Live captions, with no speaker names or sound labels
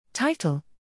Title: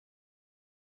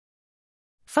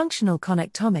 Functional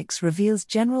connectomics reveals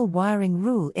general wiring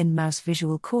rule in mouse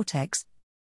visual cortex.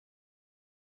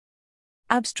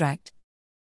 Abstract: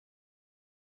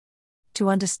 To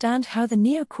understand how the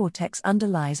neocortex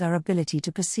underlies our ability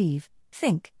to perceive,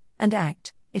 think, and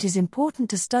act, it is important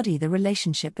to study the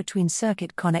relationship between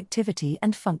circuit connectivity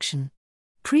and function.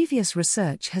 Previous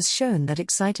research has shown that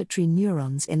excitatory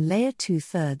neurons in layer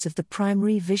 2/3 of the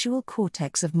primary visual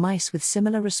cortex of mice with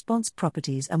similar response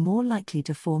properties are more likely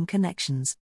to form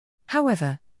connections.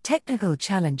 However, technical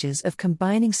challenges of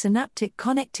combining synaptic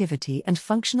connectivity and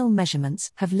functional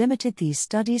measurements have limited these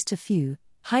studies to few,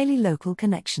 highly local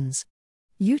connections.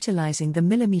 Utilizing the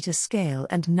millimeter scale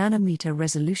and nanometer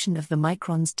resolution of the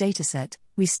microns dataset,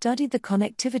 we studied the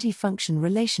connectivity function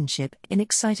relationship in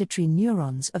excitatory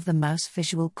neurons of the mouse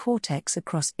visual cortex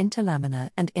across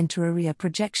interlaminar and interarea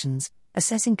projections,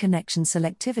 assessing connection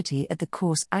selectivity at the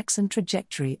coarse axon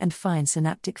trajectory and fine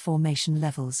synaptic formation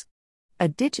levels. A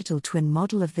digital twin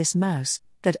model of this mouse,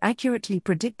 that accurately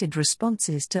predicted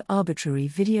responses to arbitrary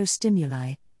video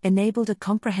stimuli, enabled a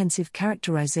comprehensive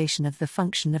characterization of the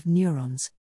function of neurons.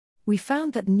 We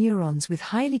found that neurons with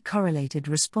highly correlated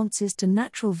responses to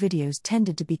natural videos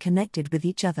tended to be connected with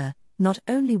each other, not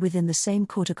only within the same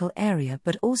cortical area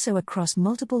but also across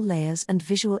multiple layers and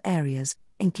visual areas,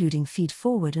 including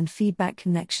feed-forward and feedback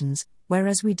connections,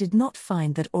 whereas we did not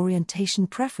find that orientation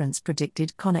preference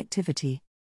predicted connectivity.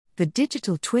 The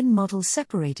digital twin model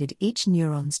separated each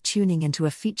neuron's tuning into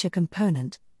a feature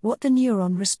component, what the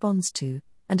neuron responds to,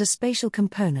 and a spatial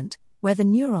component, where the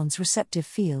neuron's receptive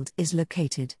field is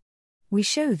located. We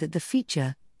show that the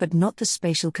feature, but not the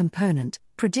spatial component,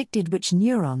 predicted which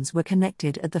neurons were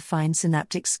connected at the fine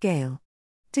synaptic scale.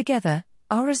 Together,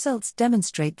 our results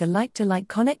demonstrate the like-to-like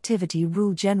connectivity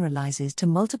rule generalizes to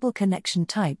multiple connection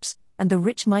types, and the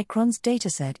rich microns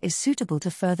dataset is suitable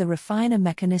to further refine a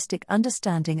mechanistic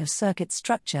understanding of circuit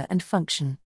structure and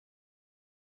function.